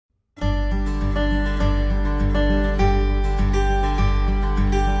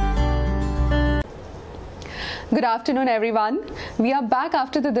Good afternoon, everyone. We are back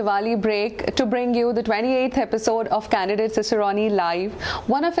after the Diwali break to bring you the 28th episode of Candidate Cicerone Live,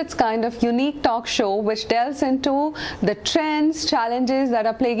 one of its kind of unique talk show which delves into the trends, challenges that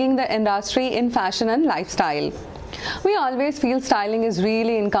are plaguing the industry in fashion and lifestyle. We always feel styling is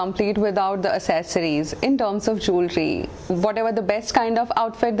really incomplete without the accessories in terms of jewelry. Whatever the best kind of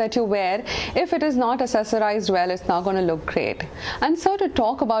outfit that you wear, if it is not accessorized well, it's not going to look great. And so to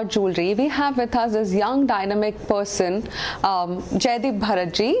talk about jewelry, we have with us this young dynamic person, Jaydeep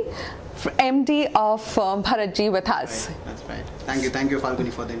Bharatji, MD of Bharatji with us. Right, that's right. Thank you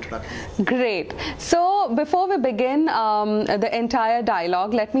Falguni for the introduction. Great. So before we begin the entire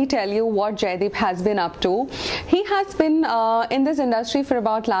dialogue, let me tell you what Jaydeep has been up to. He has been in this industry for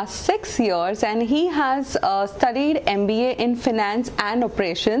about last 6 years, and he has studied MBA in finance and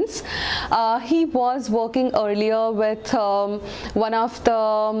operations. He was working earlier with one of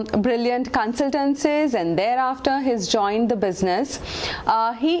the brilliant consultancies, and thereafter he's joined the business.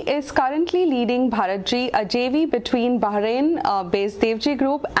 He is currently leading Bharatji, a JV between Bahrain-based Devji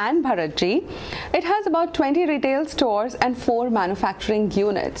Group and Bharatji. It has about 20 retail stores and 4 manufacturing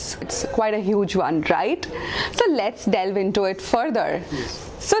units. It's quite a huge one, right? So let's delve into it further. Yes.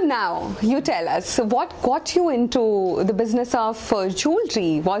 So now, you tell us, what got you into the business of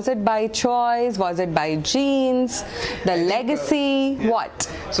jewelry? Was it by choice? Was it by genes? The legacy? What?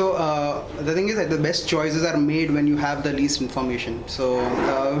 So the thing is that the best choices are made when you have the least information. So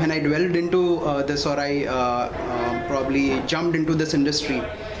when I dwelled into this, or I probably jumped into this industry,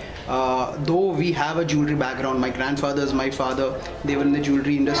 though we have a jewelry background, my grandfathers, my father, they were in the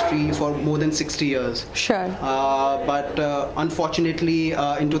jewelry industry for more than 60 years. Sure. But unfortunately,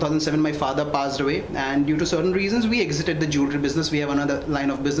 in 2007, my father passed away, and due to certain reasons, we exited the jewelry business. We have another line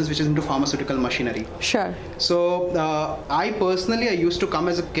of business which is into pharmaceutical machinery. Sure. So I used to come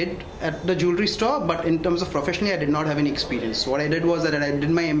as a kid at the jewelry store, but in terms of professionally, I did not have any experience. So what I did was that I did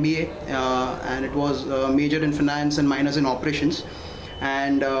my MBA, and it was majored in finance and minors in operations.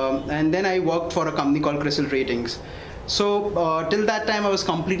 And then I worked for a company called Crystal Ratings. So till that time I was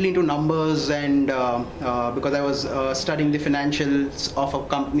completely into numbers, and because I was studying the financials of a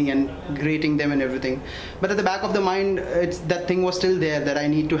company and rating them and everything. But at the back of the mind, that thing was still there, that I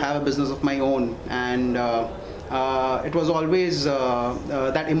need to have a business of my own. And it was always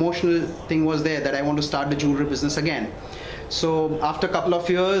that emotional thing was there, that I want to start the jewelry business again. So after a couple of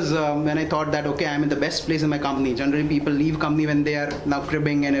years, when I thought that, okay, I'm in the best place in my company. Generally, people leave company when they are now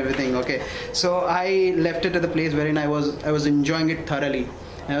cribbing and everything, okay. So I left it at the place wherein I was enjoying it thoroughly.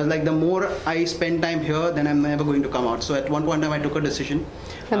 And I was like, the more I spend time here, then I'm never going to come out. So at one point in time, I took a decision.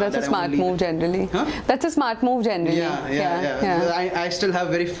 And that's a smart move generally. Huh? That's a smart move generally. Yeah. I still have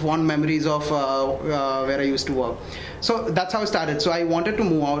very fond memories of where I used to work. So that's how it started. So I wanted to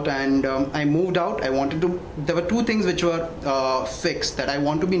move out, and I moved out. There were 2 things which were fixed, that I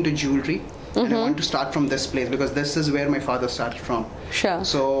want to be into jewelry. And I want to start from this place, because this is where my father started from. Sure.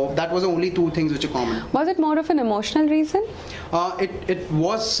 So that was the only 2 things which are common. Was it more of an emotional reason? It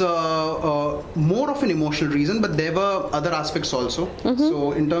was more of an emotional reason, but there were other aspects also.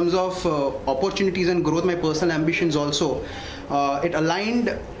 So in terms of opportunities and growth, my personal ambitions also, it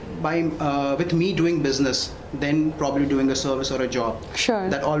aligned with me doing business, then probably doing a service or a job. Sure.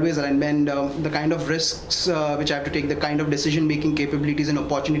 That always aligned. And the kind of risks which I have to take, the kind of decision-making capabilities and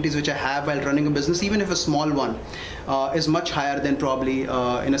opportunities which I have while running a business, even if a small one, is much higher than probably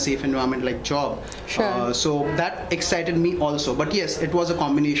in a safe environment like job. Sure. So that excited me also. But yes, it was a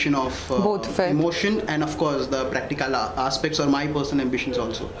combination of both emotion and of course the practical aspects or my personal ambitions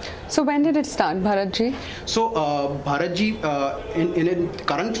also. So when did it start, Bharatji? So Bharatji in its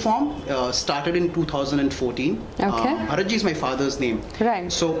current form started in 2014. Okay. Bharatji is my father's name.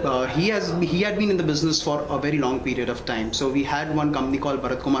 Right. So he had been in the business for a very long period of time. So we had one company called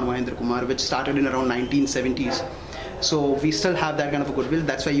Bharat Kumar Mahendra Kumar, which started in around 1970s. So we still have that kind of a goodwill.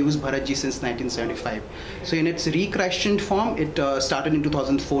 That's why I use Bharatji since 1975. So in its re-christened form, it started in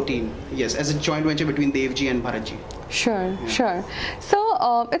 2014. Yes, as a joint venture between Devji and Bharatji. Sure, sure.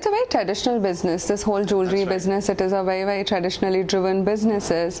 So it's a very traditional business, this whole jewelry business. It is a very, very traditionally driven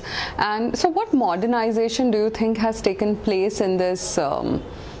businesses. And so what modernization do you think has taken place in this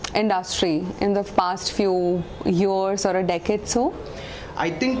industry in the past few years or a decade so? I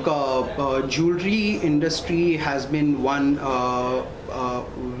think jewelry industry has been one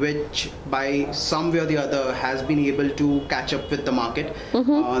which by some way or the other has been able to catch up with the market.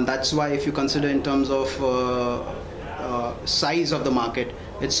 That's why if you consider in terms of size of the market,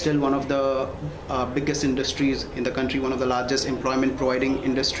 it's still one of the biggest industries in the country, one of the largest employment providing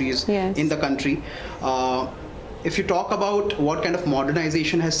industries in the country. if you talk about what kind of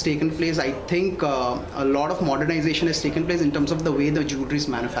modernization has taken place, I think a lot of modernization has taken place in terms of the way the jewelry is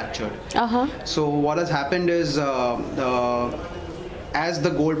manufactured. So what has happened is as the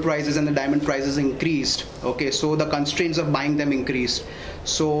gold prices and the diamond prices increased, okay, so the constraints of buying them increased.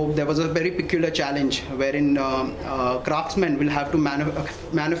 So there was a very peculiar challenge wherein craftsmen will have to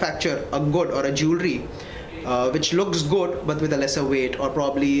manufacture a good or a jewelry which looks good but with a lesser weight or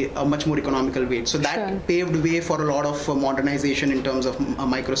probably a much more economical weight. So that paved way for a lot of modernization in terms of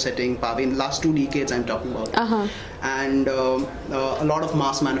micro setting, in the last 2 decades I'm talking about. And a lot of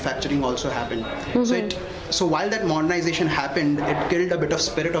mass manufacturing also happened. So while that modernization happened, it killed a bit of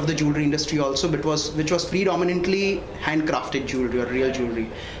spirit of the jewelry industry also, which was predominantly handcrafted jewelry or real jewelry.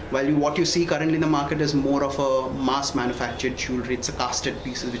 While what you see currently in the market is more of a mass manufactured jewelry. It's a casted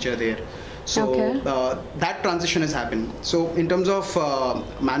pieces which are there. So that transition has happened. So in terms of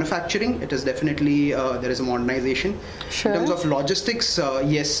manufacturing, it is definitely there is a modernization. In terms of logistics,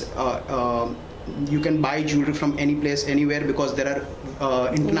 yes, you can buy jewelry from any place, anywhere, because there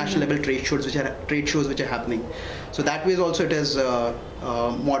are international level trade shows which are happening. So that way also it has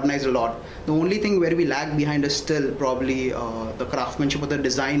modernized a lot. The only thing where we lag behind is still probably the craftsmanship or the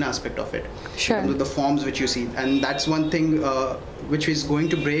design aspect of it. In terms of the forms which you see, and that's one thing which is going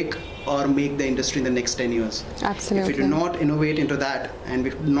to break or make the industry in the next 10 years. Absolutely. If we do not innovate into that and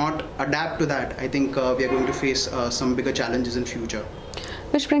we do not adapt to that, I think we are going to face some bigger challenges in future.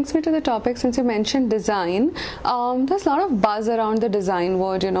 Which brings me to the topic, since you mentioned design, there's a lot of buzz around the design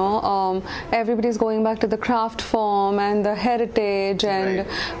word, you know. Everybody's going back to the craft form and the heritage, and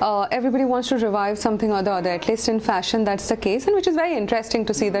everybody wants to revive something or the other. At least in fashion that's the case, and which is very interesting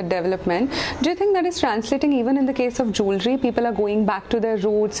to see that development. Do you think that is translating even in the case of jewelry? People are going back to their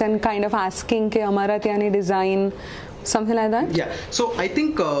roots and kind of asking ke hamara tyani design, something like that? Yeah, so I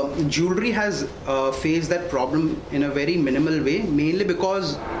think jewelry has faced that problem in a very minimal way, mainly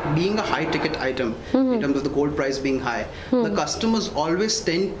because being a high ticket item, in terms of the gold price being high, the customers always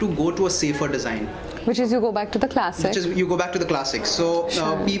tend to go to a safer design. Which is you go back to the classic. Which is you go back to the classics. So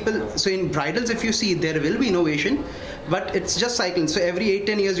so in bridals, if you see, there will be innovation, but it's just cycling. So every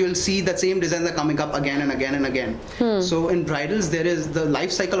 8-10 years you will see the same designs are coming up again and again and again. So in bridals, there is the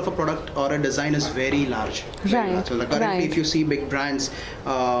life cycle of a product or a design is very large. Very large. So currently, if you see big brands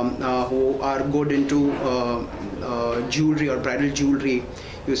who are good into jewelry or bridal jewelry,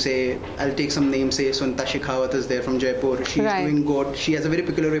 you say, I'll take some names, say Sunita Shekhawat is there from Jaipur. She's doing good. She has a very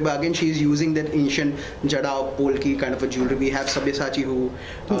peculiar way, but again, she's using that ancient Jada or Polki kind of a jewelry. We have Sabyasachi who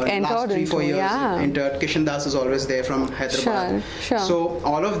last 3-4 years entered. Kishan Das is always there from Hyderabad. So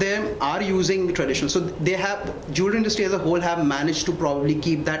all of them are using traditional. So they have, jewelry industry as a whole have managed to probably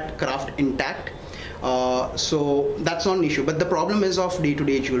keep that craft intact. So that's not an issue. But the problem is of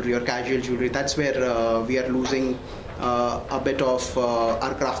day-to-day jewelry or casual jewelry. That's where we are losing a bit of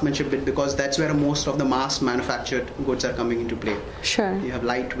our craftsmanship bit, because that's where most of the mass manufactured goods are coming into play. You have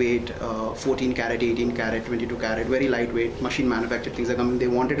lightweight, 14 karat, 18 karat, 22 karat, very lightweight, machine manufactured things are coming. They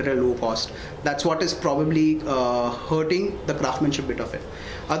want it at a low cost. That's what is probably hurting the craftsmanship bit of it.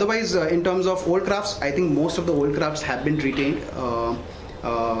 Otherwise, in terms of old crafts, I think most of the old crafts have been retained.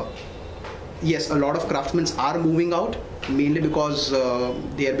 Yes, a lot of craftsmen are moving out, mainly because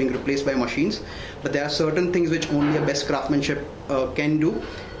they are being replaced by machines. But there are certain things which only a best craftsmanship can do,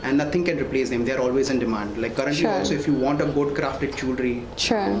 and nothing can replace them. They are always in demand. Like currently also, if you want a good crafted jewelry,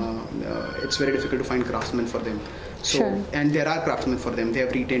 it's very difficult to find craftsmen for them. So, and there are craftsmen for them. They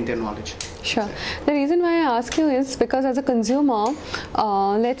have retained their knowledge. The reason why I ask you is because as a consumer,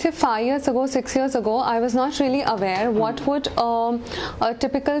 let's say 5 years ago, 6 years ago, I was not really aware what would a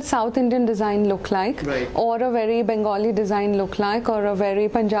typical South Indian design look like, or a very Bengali design look like, or a very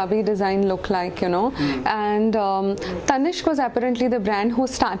Punjabi design look like, you know. And Tanishq was apparently the brand who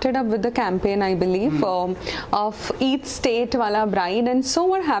started up with the campaign, I believe, of each state wala bride. And so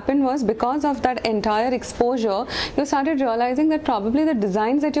what happened was, because of that entire exposure, you started realizing that probably the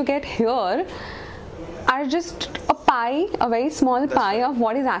designs that you get here are just a pie, a very small pie of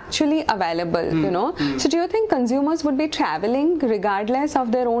what is actually available, you know. So do you think consumers would be traveling regardless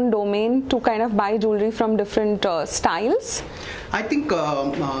of their own domain to kind of buy jewelry from different styles? I think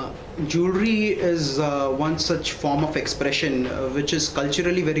jewelry is one such form of expression which is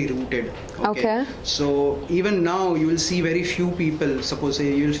culturally very rooted. So even now you will see very few people, suppose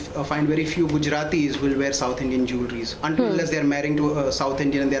you will find very few Gujaratis who will wear South Indian jewelries unless they are marrying to a South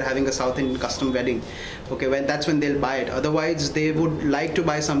Indian and they are having a South Indian custom wedding. That's when they'll buy it. Otherwise they would like to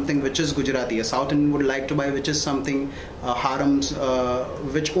buy something which is Gujarati. A South Indian would like to buy which is something harems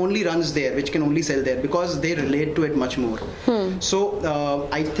which only runs there, which can only sell there, because they relate to it much more. So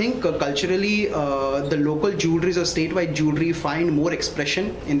I think culturally, the local jewelries or statewide jewelry find more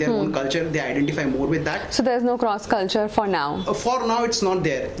expression in their own culture. They identify more with that. So there's no cross culture for now. For now, it's not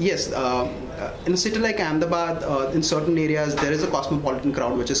there. Yes, in a city like Ahmedabad, in certain areas, there is a cosmopolitan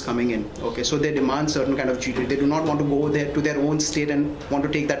crowd which is coming in. Okay, so they demand certain kind of jewelry. They do not want to go there to their own state and want to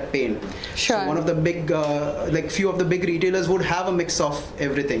take that pain. Sure. So one of the big, few of the big retailers would have a mix of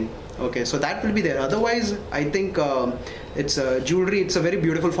everything. Okay, so that will be there. Otherwise, I think it's jewelry. It's a very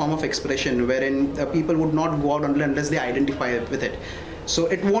beautiful form of expression wherein people would not go out unless they identify with it. So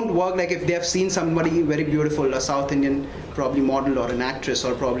it won't work like if they have seen somebody very beautiful, a South Indian probably model or an actress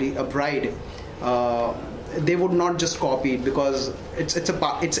or probably a bride. They would not just copy it because it's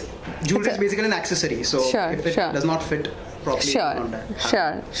jewelry is basically an accessory. So if it does not fit properly,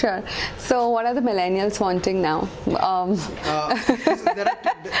 Sure. So what are the millennials wanting now?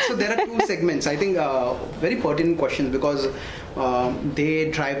 So there are two segments. I think very pertinent questions because they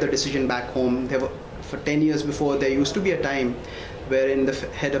drive the decision back home. For 10 years before, there used to be a time wherein the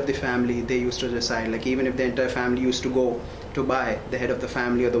head of the family, they used to decide, like even if the entire family used to go to buy, the head of the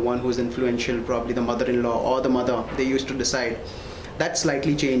family or the one who's influential, probably the mother-in-law or the mother, they used to decide. That's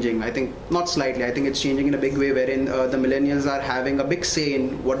slightly changing. I think, not slightly, I think it's changing in a big way wherein the millennials are having a big say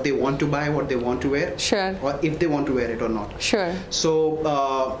in what they want to buy, what they want to wear, or if they want to wear it or not.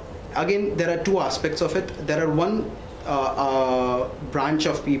 So again, there are two aspects of it. There are one branch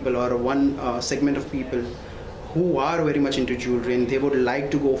of people or one segment of people who are very much into jewelry and they would like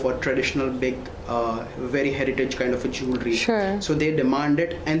to go for traditional big very heritage kind of a jewelry. So they demand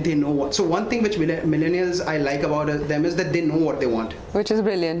it and they know what. So one thing which millennials I like about them is that they know what they want, which is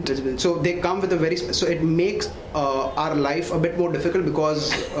brilliant. So they come with a very so it makes our life a bit more difficult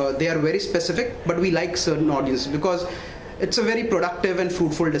because they are very specific, but we like certain audiences because it's a very productive and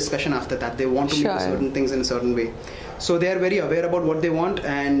fruitful discussion after that. They want to make certain things in a certain way. So they are very aware about what they want,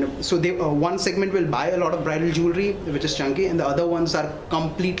 and so they one segment will buy a lot of bridal jewelry, which is chunky, and the other ones are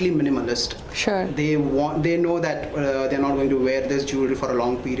completely minimalist. They know that they're not going to wear this jewelry for a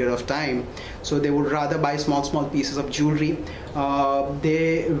long period of time, so they would rather buy small pieces of jewelry.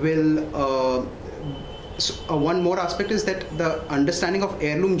 They will. One more aspect is that the understanding of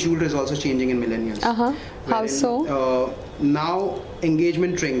heirloom jewelry is also changing in millennials. How so? Now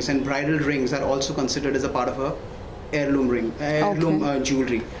engagement rings and bridal rings are also considered as a part of a heirloom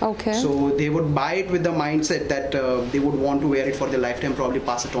jewelry. So they would buy it with the mindset that they would want to wear it for their lifetime, probably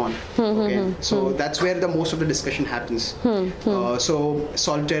pass it on. So that's where the most of the discussion happens. So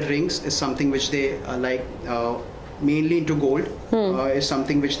solitaire rings is something which they like. Mainly into gold is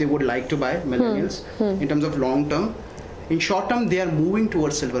something which they would like to buy, millennials, in terms of long term. In short term, they are moving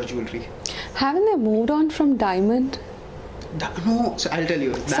towards silver jewelry. Haven't they moved on from diamond? No, so I'll tell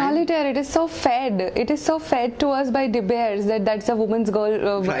you. Solitaire, it is so fed. It is so fed to us by De Beers that's a woman's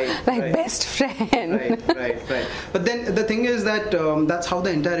girl, best friend. Right. But then the thing is that that's how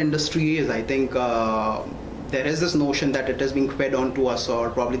the entire industry is. I think there is this notion that it is being fed onto us, or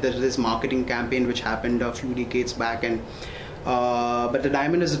probably there is this marketing campaign which happened a few decades back, and but the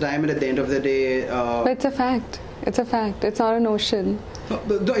diamond is a diamond at the end of the day. But it's a fact. It's a fact. It's not a notion.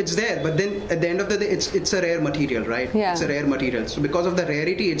 No, it's there, but then at the end of the day, it's a rare material, right? Yeah. It's a rare material. So because of the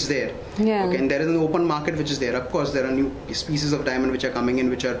rarity, it's there. Yeah. Okay, and there is an open market which is there. Of course, there are new species of diamond which are coming in,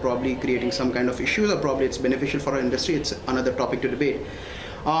 which are probably creating some kind of issues, or probably it's beneficial for our industry. It's another topic to debate.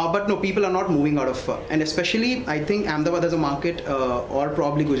 But no, people are not moving out of, and especially I think Ahmedabad as a market, or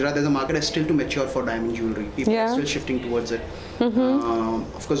probably Gujarat as a market, is still to mature for diamond jewelry. People are still shifting towards it.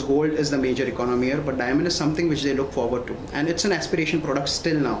 Of course, gold is the major economy here, but diamond is something which they look forward to, and it's an aspiration product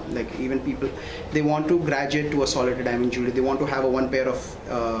still now. Like even people, they want to graduate to a solitaire diamond jewelry. They want to have one pair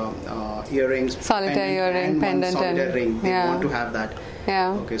of earrings, solitaire earring, pendant, one solitaire ring. They want to have that.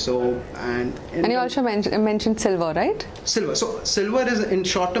 Okay, so and you also mentioned silver, right? Silver. So silver is, in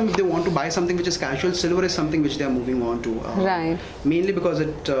short term, if they want to buy something which is casual, silver is something which they are moving on to. Mainly because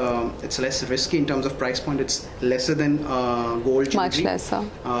it's less risky in terms of price point. It's lesser than gold jewelry. Much lesser.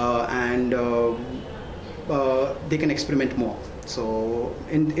 And they can experiment more. So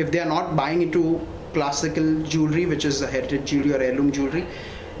if they are not buying into classical jewelry, which is a heritage jewelry or heirloom jewelry,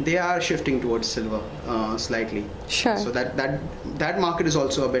 they are shifting towards silver slightly. So that market is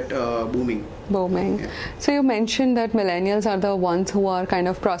also a bit booming. So you mentioned that millennials are the ones who are kind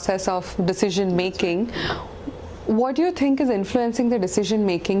of process of decision making. What do you think is influencing the decision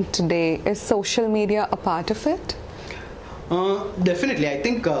making today? Is social media a part of it? Definitely. I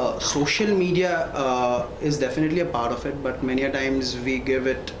think social media is definitely a part of it, but many a times we give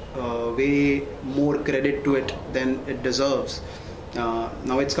it way more credit to it than it deserves.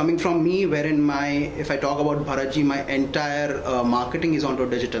 Now it's coming from me, wherein if I talk about Bharatji, my entire marketing is onto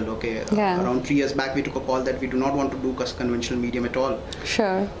digital. Okay, around 3 years back we took a call that we do not want to do conventional medium at all.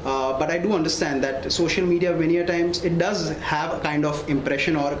 Sure. But I do understand that social media many a times it does have a kind of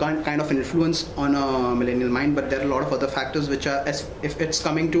impression or a kind of influence on a millennial mind, but there are a lot of other factors which are, if it's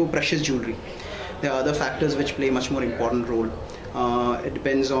coming to precious jewelry, there are other factors which play much more important role. It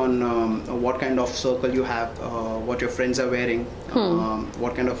depends on what kind of circle you have, what your friends are wearing,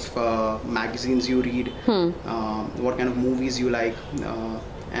 what kind of magazines you read, what kind of movies you like,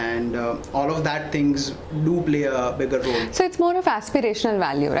 and all of that things do play a bigger role. So it's more of aspirational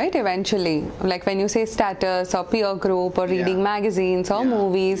value, right? Eventually, like when you say status or peer group or reading magazines or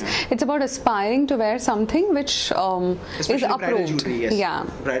movies, it's about aspiring to wear something which is approved. Bridal jewelry, yes. Yeah.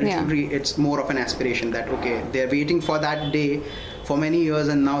 Bridal jewelry, it's more of an aspiration that, okay, they're waiting for that day for many years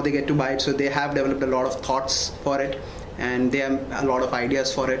and now they get to buy it, so they have developed a lot of thoughts for it and they have a lot of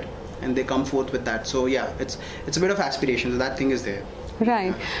ideas for it and they come forth with that. So yeah, it's a bit of aspiration, so that thing is there.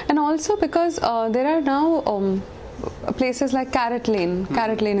 Right. And also because there are now places like Carrot Lane.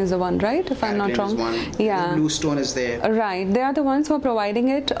 Carrot Lane is the one, right? If I'm not wrong. Yeah. Blue Stone is there. Right. They are the ones who are providing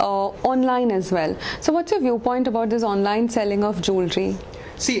it online as well. So what's your viewpoint about this online selling of jewelry?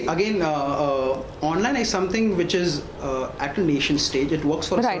 See, again, online is something which is at a nation stage. It works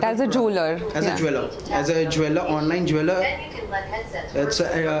for as a jeweler. As a jeweler, online jeweler. It's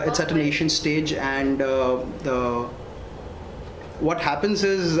at a nation stage, and what happens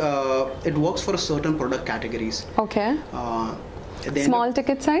is it works for a certain product categories. Okay. Small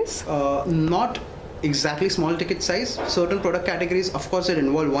ticket size? Not exactly small ticket size. Certain product categories, of course, it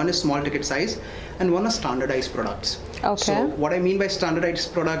involve one is small ticket size and one is standardized products. Okay. So what I mean by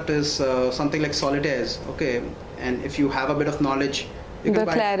standardized product is something like solitaires. Okay, and if you have a bit of knowledge, you can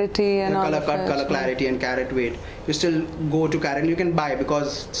buy clarity and color cut, color clarity, and carat weight. You still go to carat. You can buy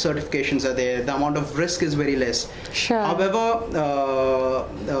because certifications are there. The amount of risk is very less. Sure. However,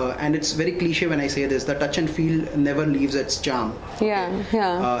 and it's very cliche when I say this, the touch and feel never leaves its charm. Yeah,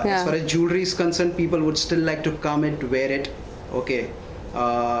 okay? As far as jewelry is concerned, people would still like to come and wear it. Okay.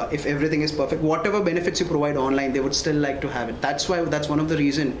 If everything is perfect, whatever benefits you provide online, they would still like to have it. That's one of the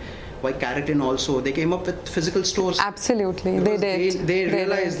reason why Keratin also, they came up with physical stores. Absolutely, they did. They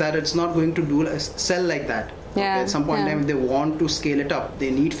realized that it's not going to sell like that. Yeah. Okay, at some point in time, if they want to scale it up, they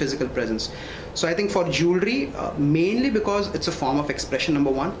need physical presence. So I think for jewelry, mainly because it's a form of expression,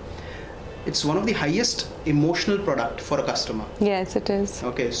 number one. It's one of the highest emotional product for a customer. Yes, it is.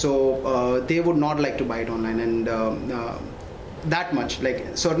 Okay, so they would not like to buy it online, and that much,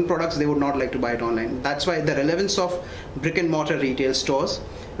 like certain products they would not like to buy it online. That's why the relevance of brick and mortar retail stores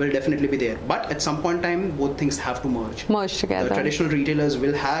will definitely be there, but at some point in time both things have to merge together. The traditional retailers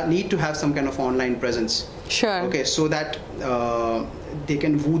will need to have some kind of online presence. Sure. Okay, so that they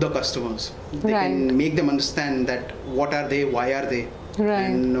can woo the customers. They can make them understand that what are they, why are they,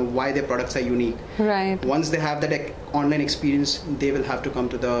 and why their products are unique. Right. Once they have that online experience, they will have to come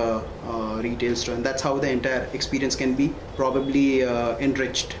to the retail store, and that's how the entire experience can be probably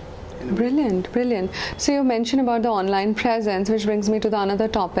enriched. Brilliant, brilliant. So you mentioned about the online presence, which brings me to the another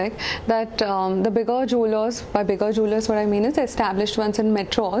topic, that the bigger jewelers, by bigger jewelers what I mean is the established ones in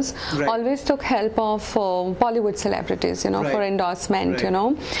metros, always took help of Bollywood celebrities, for endorsement,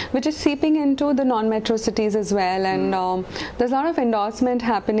 which is seeping into the non-metro cities as well. And there's a lot of endorsement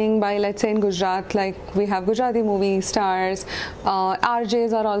happening by, let's say in Gujarat, like we have Gujarati movie stars,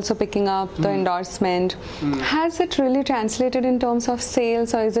 RJs are also picking up the endorsement. Has it really translated in terms of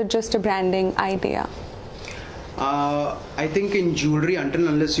sales, or is it just a branding idea? I think in jewelry, until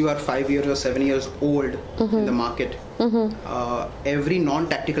unless you are 5 years or 7 years old in the market, every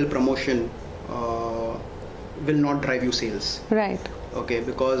non-tactical promotion will not drive you sales. Right. Okay,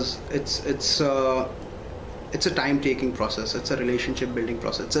 because it's a time-taking process. It's a relationship-building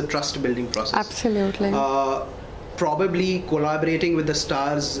process. It's a trust-building process. Absolutely. Probably collaborating with the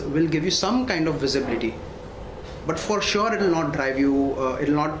stars will give you some kind of visibility. But for sure, it will not drive you, it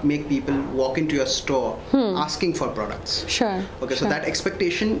will not make people walk into your store asking for products. Sure. Okay, so that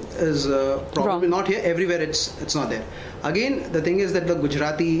expectation is probably not here. Everywhere it's not there. Again, the thing is that the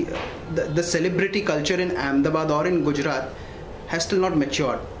Gujarati, the celebrity culture in Ahmedabad or in Gujarat has still not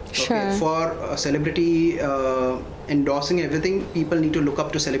matured. Sure. Okay, for a celebrity endorsing everything, people need to look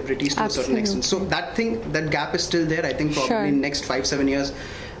up to celebrities to a certain extent. So that gap is still there. I think probably in next 5-7 years,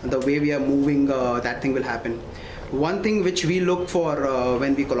 the way we are moving, that thing will happen. One thing which we look for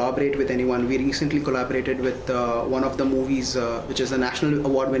when we collaborate with anyone, we recently collaborated with one of the movies, which is a national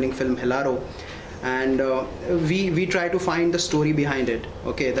award-winning film, Hilaro, and we try to find the story behind it.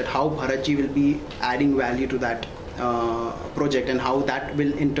 Okay, that how Bharatji will be adding value to that project and how that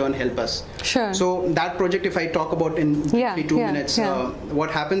will in turn help us. Sure. So that project, if I talk about in 2 minutes,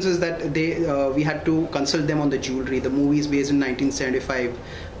 what happens is that we had to consult them on the jewelry. The movie is based in 1975,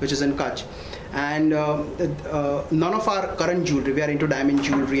 which is in Kutch. And none of our current jewelry, we are into diamond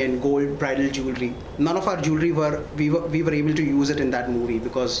jewelry and gold bridal jewelry, none of our jewelry we were able to use it in that movie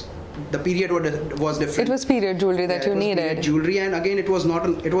because the period was different. It was period jewelry that you needed. Period jewelry, and again it was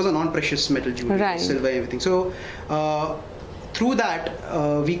a non-precious metal jewelry, right. Silver, everything. So through that,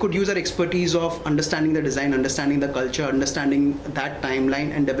 we could use our expertise of understanding the design, understanding the culture, understanding that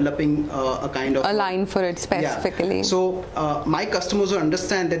timeline, and developing a kind of a line for it specifically. Yeah. So my customers will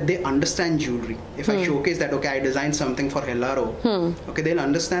understand that they understand jewelry. If I showcase that, okay, I designed something for Hellaro, okay, they'll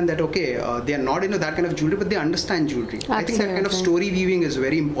understand that, okay, they are not into that kind of jewelry, but they understand jewelry. Absolutely. I think that kind of story weaving is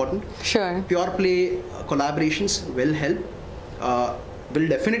very important. Sure. Pure play collaborations will help. Will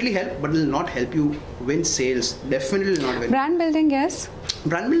definitely help, but will not help you win sales. Definitely not win. Brand building, yes.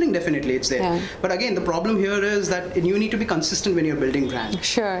 Brand building, definitely, it's there. Yeah. But again, the problem here is that you need to be consistent when you're building brand.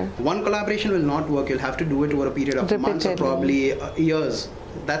 Sure. One collaboration will not work. You'll have to do it over a period of months or probably years.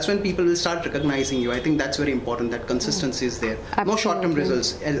 That's when people will start recognizing you. I think that's very important, that consistency is there. Absolutely. No short-term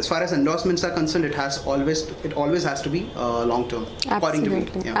results. As far as endorsements are concerned, it always has to be long-term.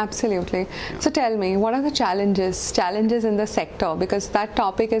 Absolutely. Absolutely. Yeah. So tell me, what are the challenges in the sector? Because that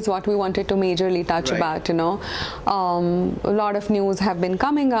topic is what we wanted to majorly touch about, you know. A lot of news have been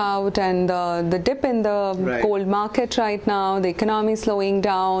coming out, and the dip in the gold market right now, the economy slowing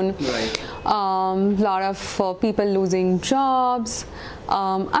down, a lot of people losing jobs.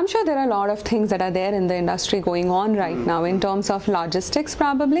 I'm sure there are a lot of things that are there in the industry going on right now in terms of logistics,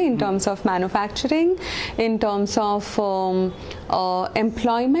 probably in terms of manufacturing, in terms of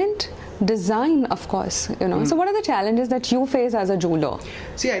employment, design, of course, you know. So what are the challenges that you face as a jeweler?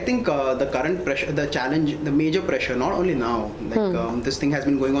 See, I think the current pressure, the challenge, the major pressure, not only now, like this thing has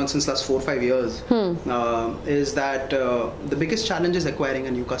been going on since last 4 or 5 years, is that the biggest challenge is acquiring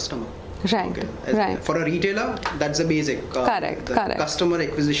a new customer. Right. Okay. Right. For a retailer, that's the basic. Correct. Customer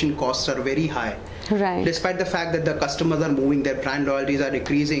acquisition costs are very high. Right. Despite the fact that the customers are moving, their brand loyalties are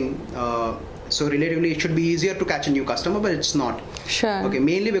decreasing. So relatively, it should be easier to catch a new customer, but it's not. Sure. Okay.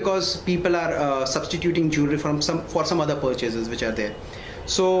 Mainly because people are substituting jewelry for some other purchases which are there.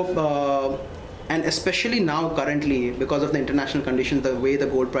 So. And especially now, currently, because of the international conditions, the way the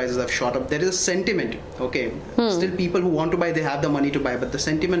gold prices have shot up, there is a sentiment. Okay, still people who want to buy, they have the money to buy, but the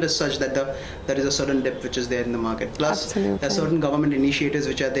sentiment is such that there is a certain dip which is there in the market. Plus, there are certain government initiatives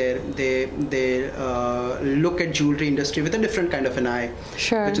which are there. They look at jewelry industry with a different kind of an eye,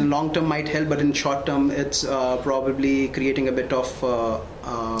 which in long term might help, but in short term, it's probably creating a bit of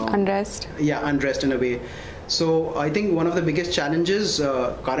unrest. Yeah, unrest in a way. So I think one of the biggest challenges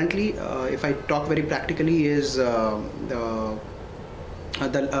currently, if I talk very practically, is the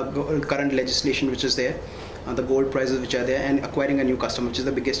current legislation which is there, the gold prices which are there, and acquiring a new customer, which is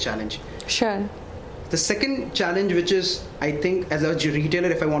the biggest challenge. Sure. The second challenge, which is, I think, as a retailer,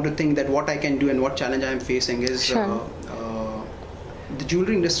 if I want to think that what I can do and what challenge I am facing is the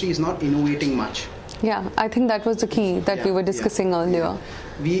jewelry industry is not innovating much. Yeah, I think that was the key that we were discussing earlier. Yeah.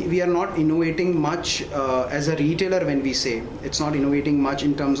 We are not innovating much as a retailer when we say. It's not innovating much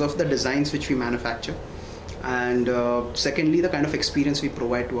in terms of the designs which we manufacture. And secondly, the kind of experience we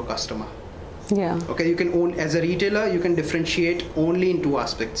provide to a customer. Yeah. Okay, you can own, as a retailer, you can differentiate only in 2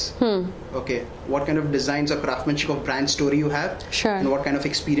 aspects. Okay, what kind of designs or craftsmanship of brand story you have, and what kind of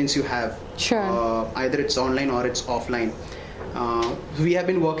experience you have. Either it's online or it's offline. We have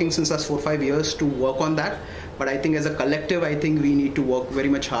been working since last 4 or 5 years to work on that, but I think as a collective, I think we need to work very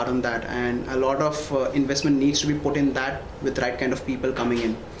much hard on that, and a lot of investment needs to be put in that with the right kind of people coming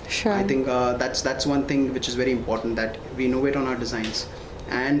in. I think that's one thing which is very important, that we innovate on our designs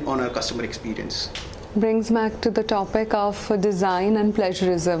and on our customer experience. Brings back to the topic of design and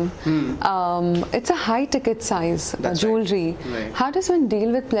pleasurism. It's a high ticket size, jewelry. Right. How does one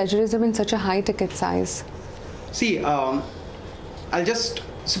deal with pleasurism in such a high ticket size? See,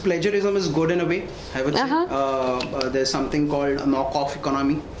 plagiarism is good in a way, I would say. There's something called a knockoff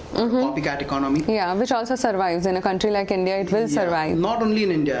economy, copycat economy. Yeah, which also survives in a country like India. It will survive. Not only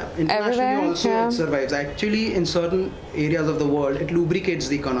in India, internationally also it survives. Actually, in certain areas of the world, it lubricates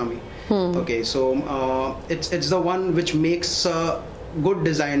the economy. Okay, so it's the one which makes good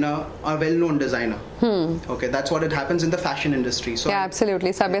designer, a well-known designer. Okay, that's what it happens in the fashion industry. So yeah,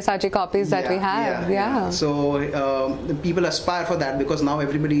 absolutely. Sabyasachi copies that we have. Yeah. So the people aspire for that, because now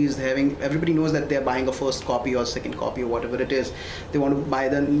everybody knows that they're buying a first copy or second copy or whatever it is. They want to buy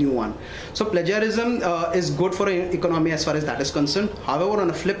the new one. So plagiarism is good for an economy as far as that is concerned. However, on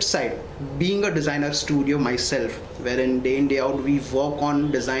the flip side, being a designer studio myself, wherein day in day out we work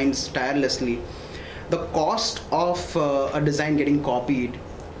on designs tirelessly, the cost of a design getting copied,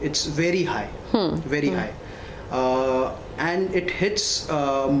 it's very high, very high, and it hits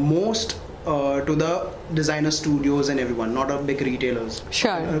most to the designer studios and everyone, not our big retailers.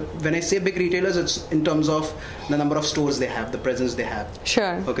 Sure. When I say big retailers, it's in terms of the number of stores they have, the presence they have.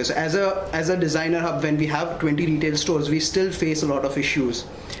 Sure. Okay, so as a designer hub, when we have 20 retail stores, we still face a lot of issues.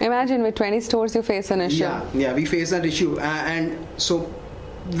 Imagine with 20 stores you face an issue. Yeah, we face that issue, and so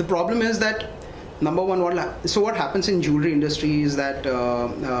the problem is that, number one, what happens in jewelry industry is that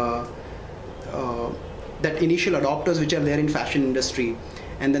that initial adopters which are there in fashion industry,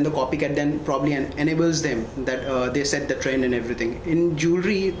 and then the copycat then probably enables them that they set the trend and everything. In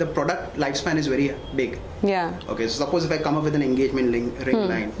jewelry, the product lifespan is very big. Yeah. Okay, so suppose if I come up with an engagement ring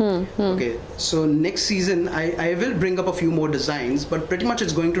line, okay, so next season I will bring up a few more designs, but pretty much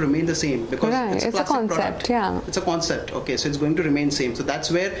it's going to remain the same, because it's a concept product. Yeah, it's a concept. Okay, so it's going to remain same. So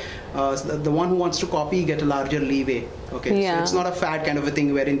that's where the one who wants to copy get a larger leeway. Okay, so it's not a fad kind of a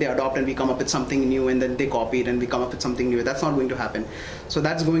thing wherein they adopt and we come up with something new and then they copy it and we come up with something new. That's not going to happen. So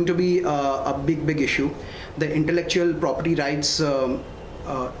that's going to be a big issue. The intellectual property rights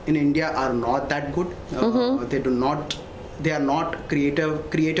in India are not that good. They are not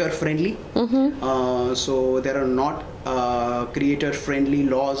creator friendly. So there are not creator friendly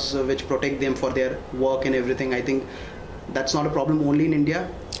laws which protect them for their work and everything. I think that's not a problem only in India.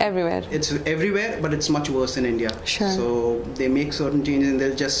 Everywhere. It's everywhere, but it's much worse in India. Sure. So they make certain changes and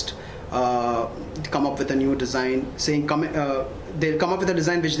they'll just come up with a new design, they'll come up with a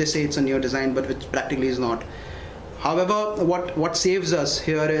design which they say it's a new design, but which practically is not. However, what saves us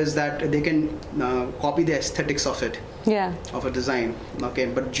here is that they can copy the aesthetics of it, of a design. Okay,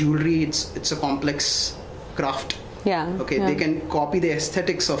 but jewelry, it's a complex craft. Okay, they can copy the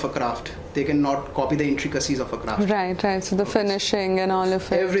aesthetics of a craft. They cannot copy the intricacies of a craft. Right. So the finishing and all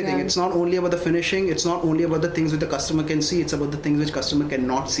of it. Everything. It's not only about the finishing. It's not only about the things which the customer can see. It's about the things which customer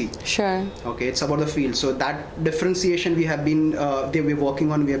cannot see. Sure. Okay. It's about the feel. So that differentiation we have been, we're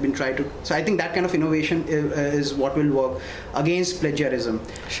working on. We have been trying to. So I think that kind of innovation is what will work against plagiarism.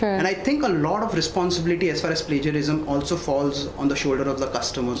 Sure. And I think a lot of responsibility as far as plagiarism also falls on the shoulder of the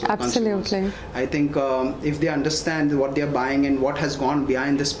customers. Absolutely. Consumers. I think if they understand what they are buying and what has gone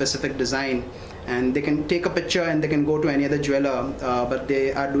behind this specific design, and they can take a picture and they can go to any other jeweler, but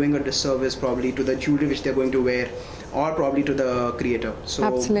they are doing a disservice probably to the jewelry which they're going to wear, or probably to the creator. So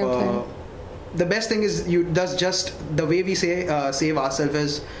absolutely. The best thing is the way we save ourselves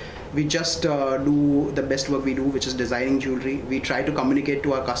is we just do the best work we do, which is designing jewelry. We try to communicate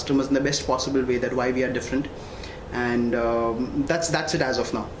to our customers in the best possible way that why we are different, and that's it as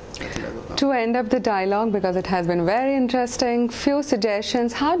of now. To end up the dialogue, because it has been very interesting, few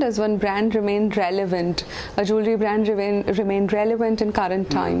suggestions. How does one brand remain relevant, a jewelry brand remain relevant in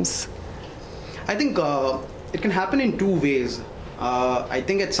current times? I think it can happen in two ways. I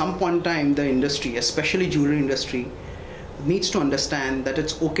think at some point in time, the industry, especially jewelry industry, needs to understand that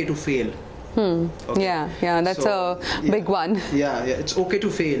it's okay to fail. Okay. Yeah, that's a big one. Yeah, it's okay to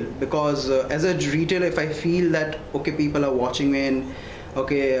fail, because as a retailer, if I feel that people are watching me and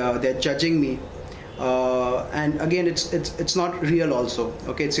they're judging me, and again it's not real also.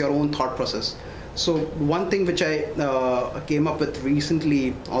 Okay, it's your own thought process. So one thing which I came up with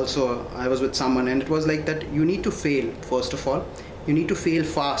recently also, I was with someone and it was like that you need to fail. First of all, you need to fail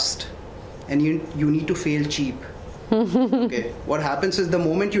fast, and you need to fail cheap. Okay, what happens is the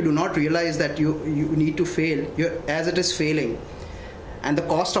moment you do not realize that you need to fail, as it is failing, and the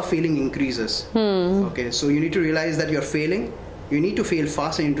cost of failing increases. Okay, so you need to realize that you're failing. You need to fail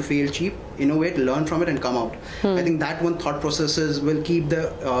fast and you need to fail cheap, innovate, learn from it, and come out. I think that one thought processes will keep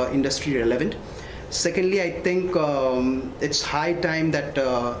the industry relevant. Secondly, I think it's high time that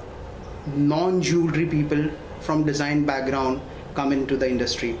non-jewelry people from design background come into the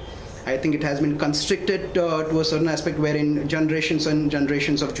industry. I think it has been constricted to a certain aspect wherein generations and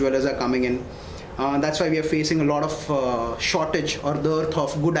generations of jewelers are coming in. That's why we are facing a lot of shortage or dearth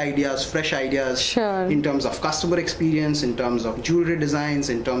of good ideas, fresh ideas, in terms of customer experience, in terms of jewelry designs,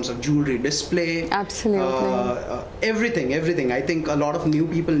 in terms of jewelry display. Absolutely. Everything. I think a lot of new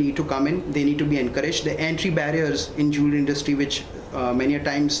people need to come in. They need to be encouraged. The entry barriers in jewelry industry, which many a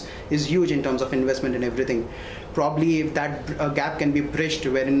times is huge in terms of investment and everything. probably if that gap can be bridged,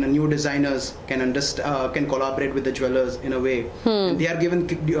 wherein new designers can understand, can collaborate with the jewelers in a way, and they are given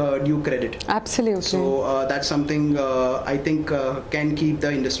due credit. Absolutely. So that's something I think can keep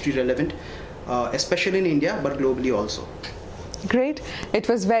the industry relevant, especially in India, but globally also. Great. It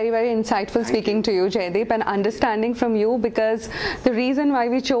was very, very insightful speaking to you, Jaydeep, and understanding from you, because the reason why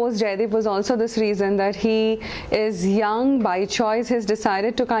we chose Jaydeep was also this reason, that he is young by choice. He's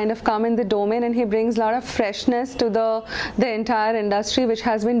decided to kind of come in the domain, and he brings a lot of freshness to the entire industry, which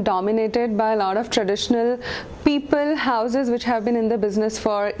has been dominated by a lot of traditional people, houses which have been in the business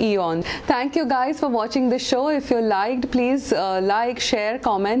for eons. Thank you guys for watching the show. If you liked, please like, share,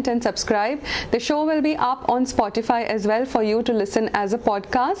 comment and subscribe. The show will be up on Spotify as well for you to listen as a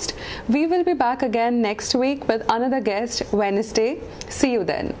podcast. We will be back again next week with another guest Wednesday. See you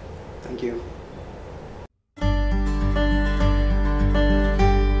then. Thank you.